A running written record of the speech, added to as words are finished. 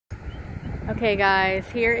Okay guys,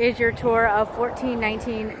 here is your tour of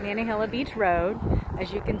 1419 Nantahala Beach Road.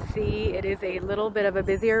 As you can see, it is a little bit of a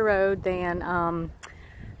busier road than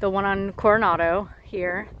the one on Coronado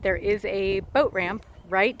here. There is a boat ramp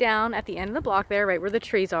right down at the end of the block there, right where the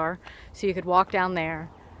trees are, so you could walk down there.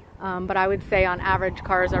 But I would say on average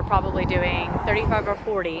cars are probably doing 35 or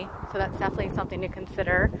 40, so that's definitely something to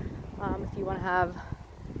consider if you want to have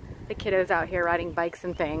the kiddos out here riding bikes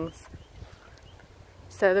and things.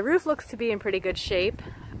 So the roof looks to be in pretty good shape.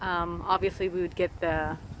 Obviously we would get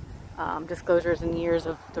the disclosures and years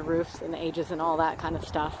of the roofs and the ages and all that kind of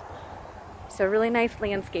stuff. So really nice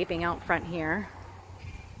landscaping out front here.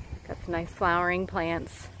 Got some nice flowering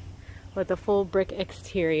plants with a full brick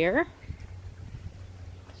exterior.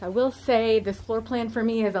 So I will say this floor plan for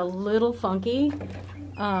me is a little funky.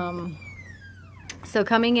 So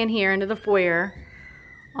coming in here into the foyer,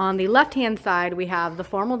 on the left-hand side we have the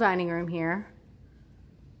formal dining room here.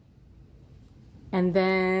 And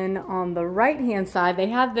then on the right-hand side, they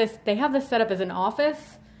have this set up as an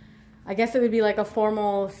office. I guess it would be like a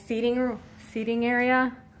formal seating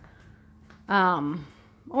area.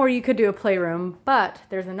 Or you could do a playroom, but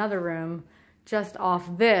there's another room just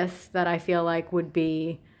off this that I feel like would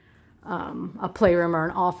be a playroom or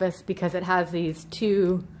an office because it has these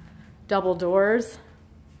two double doors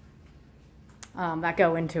that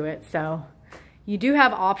go into it. So you do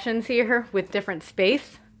have options here with different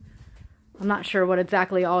space. I'm not sure what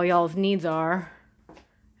exactly all y'all's needs are.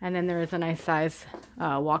 And then there is a nice size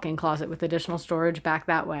walk-in closet with additional storage back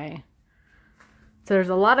that way. So there's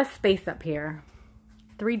a lot of space up here.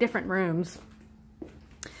 3 different rooms.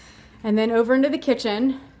 And then over into the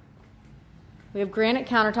kitchen, we have granite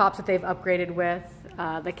countertops that they've upgraded with.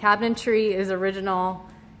 The cabinetry is original,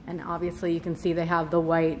 and obviously you can see they have the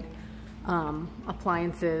white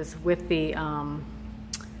appliances with the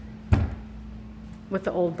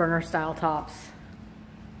old burner style tops.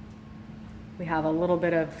 We have a little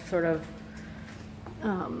bit of sort of,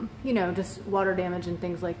 you know, just water damage and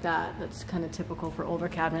things like that. That's kind of typical for older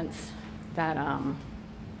cabinets that,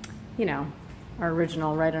 you know, are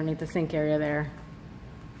original right underneath the sink area there.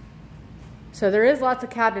 So there is lots of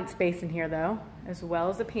cabinet space in here though, as well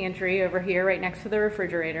as a pantry over here right next to the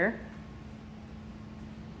refrigerator.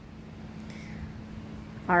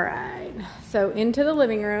 All right, so into the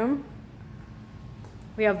living room.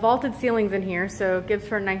 We have vaulted ceilings in here, so it gives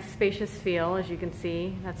her a nice spacious feel, as you can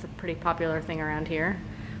see. That's a pretty popular thing around here.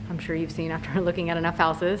 I'm sure you've seen after looking at enough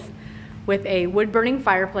houses. With a wood-burning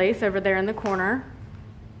fireplace over there in the corner.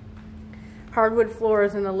 Hardwood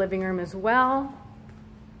floors in the living room as well.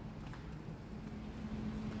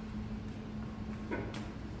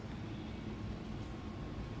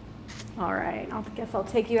 All right, I guess I'll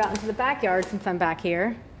take you out into the backyard since I'm back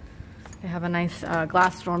here. They have a nice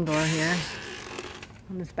glass storm door here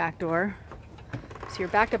on this back door. So you're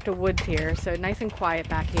backed up to woods here, so nice and quiet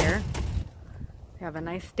back here. We have a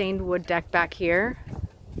nice stained wood deck back here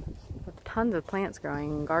with tons of plants growing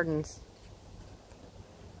in gardens.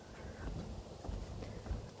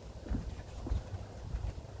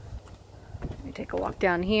 Let me take a walk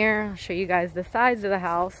down here. I'll show you guys the sides of the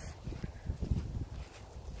house.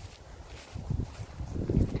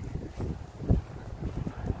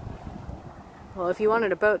 Well, if you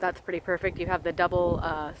wanted a boat, that's pretty perfect. You have the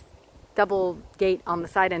double gate on the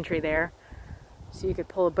side entry there. So you could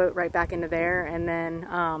pull a boat right back into there. And then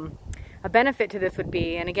a benefit to this would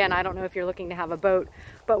be, and again, I don't know if you're looking to have a boat,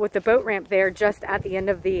 but with the boat ramp there just at the end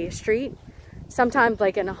of the street, sometimes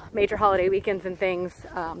like in major holiday weekends and things,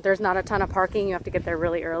 there's not a ton of parking. You have to get there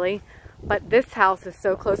really early. But this house is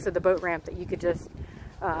so close to the boat ramp that you could just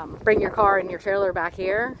bring your car and your trailer back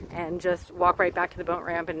here and just walk right back to the boat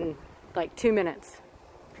ramp in like 2 minutes.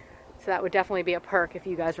 So that would definitely be a perk if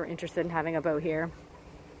you guys were interested in having a boat here.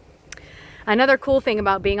 Another cool thing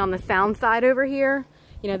about being on the sound side over here,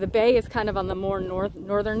 you know, the bay is kind of on the more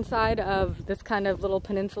northern side of this kind of little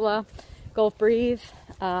peninsula, Gulf breeze,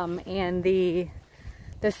 and the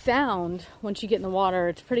sound, once you get in the water,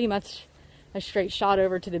 it's pretty much a straight shot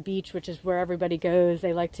over to the beach, which is where everybody goes.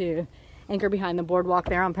 They like to anchor behind the boardwalk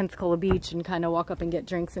there on Pensacola Beach and kind of walk up and get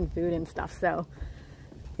drinks and food and stuff. So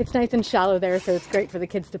it's nice and shallow there, so it's great for the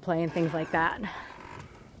kids to play and things like that.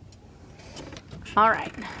 All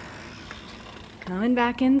right, coming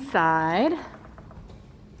back inside.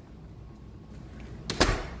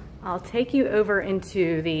 I'll take you over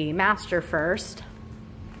into the master first.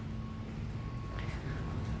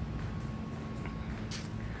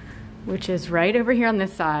 Which is right over here on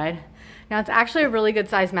this side. Now it's actually a really good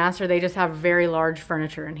sized master. They just have very large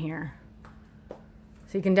furniture in here.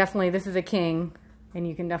 So you can definitely, this is a king, and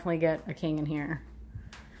you can definitely get a king in here.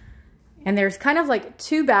 And there's kind of like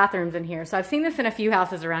 2 bathrooms in here. So I've seen this in a few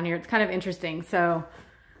houses around here. It's kind of interesting. So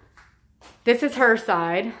this is her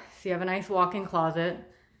side. So you have a nice walk-in closet.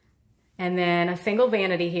 And then a single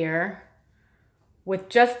vanity here with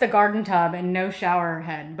just the garden tub and no shower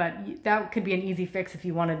head. But that could be an easy fix if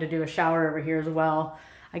you wanted to do a shower over here as well.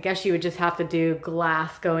 I guess you would just have to do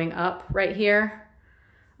glass going up right here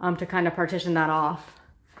to kind of partition that off.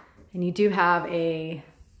 And you do have a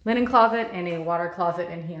linen closet and a water closet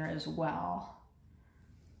in here as well.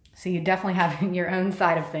 So you definitely have your own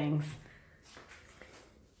side of things.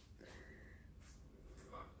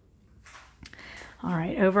 All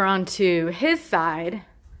right, over onto his side,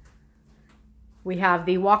 we have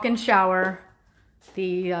the walk-in shower,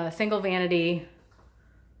 the single vanity,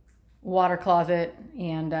 water closet,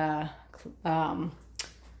 and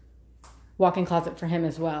walk-in closet for him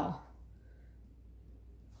as well.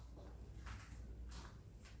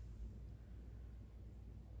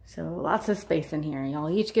 So lots of space in here. Y'all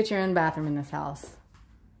each get your own bathroom in this house.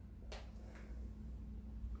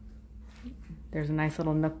 There's a nice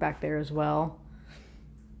little nook back there as well.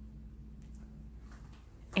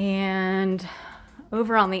 And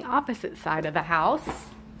over on the opposite side of the house,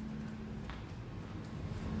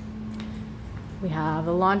 we have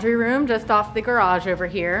a laundry room just off the garage over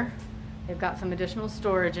here. They've got some additional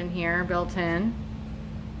storage in here built in.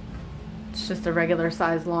 It's just a regular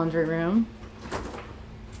size laundry room.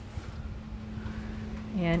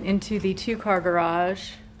 And into the 2-car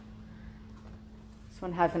garage. This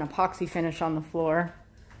one has an epoxy finish on the floor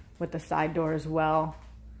with the side door as well.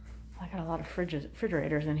 I got a lot of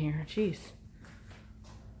refrigerators in here, jeez.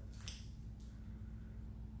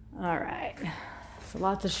 All right, so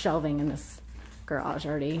lots of shelving in this garage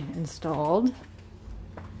already installed.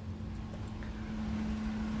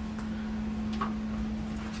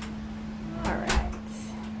 All right,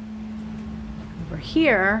 over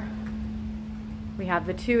here, we have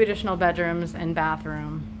the 2 additional bedrooms and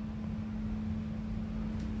bathroom.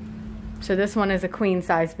 So this one is a queen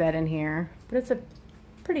size bed in here, but it's a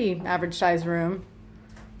pretty average size room.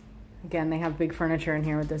 Again, they have big furniture in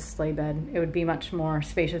here with this sleigh bed. It would be much more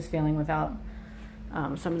spacious feeling without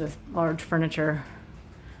some of this large furniture,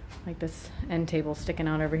 like this end table sticking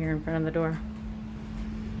out over here in front of the door.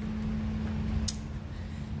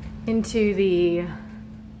 Into the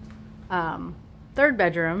 3rd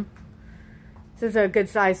bedroom. This is a good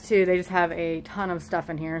size too. They just have a ton of stuff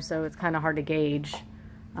in here, so it's kind of hard to gauge,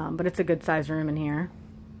 but it's a good size room in here.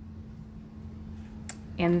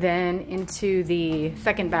 And then into the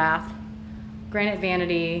 2nd bath, granite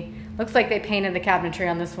vanity. Looks like they painted the cabinetry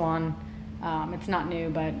on this one. It's not new,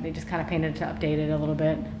 but they just kind of painted it to update it a little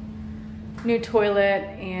bit. New toilet,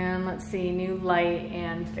 and let's see, new light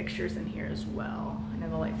and fixtures in here as well. I know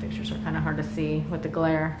the light fixtures are kind of hard to see with the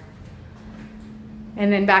glare.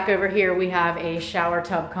 And then back over here, we have a shower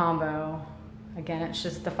tub combo. Again, it's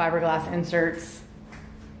just the fiberglass inserts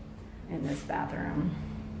in this bathroom.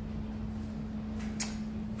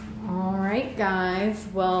 All right, guys,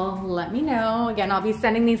 well, let me know. Again, I'll be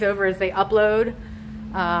sending these over as they upload.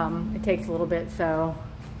 It takes a little bit, so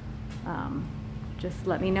just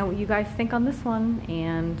let me know what you guys think on this one.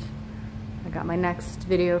 And I got my next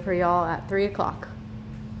video for y'all at 3 o'clock.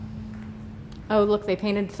 Oh, look, they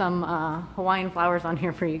painted some Hawaiian flowers on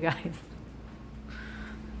here for you guys.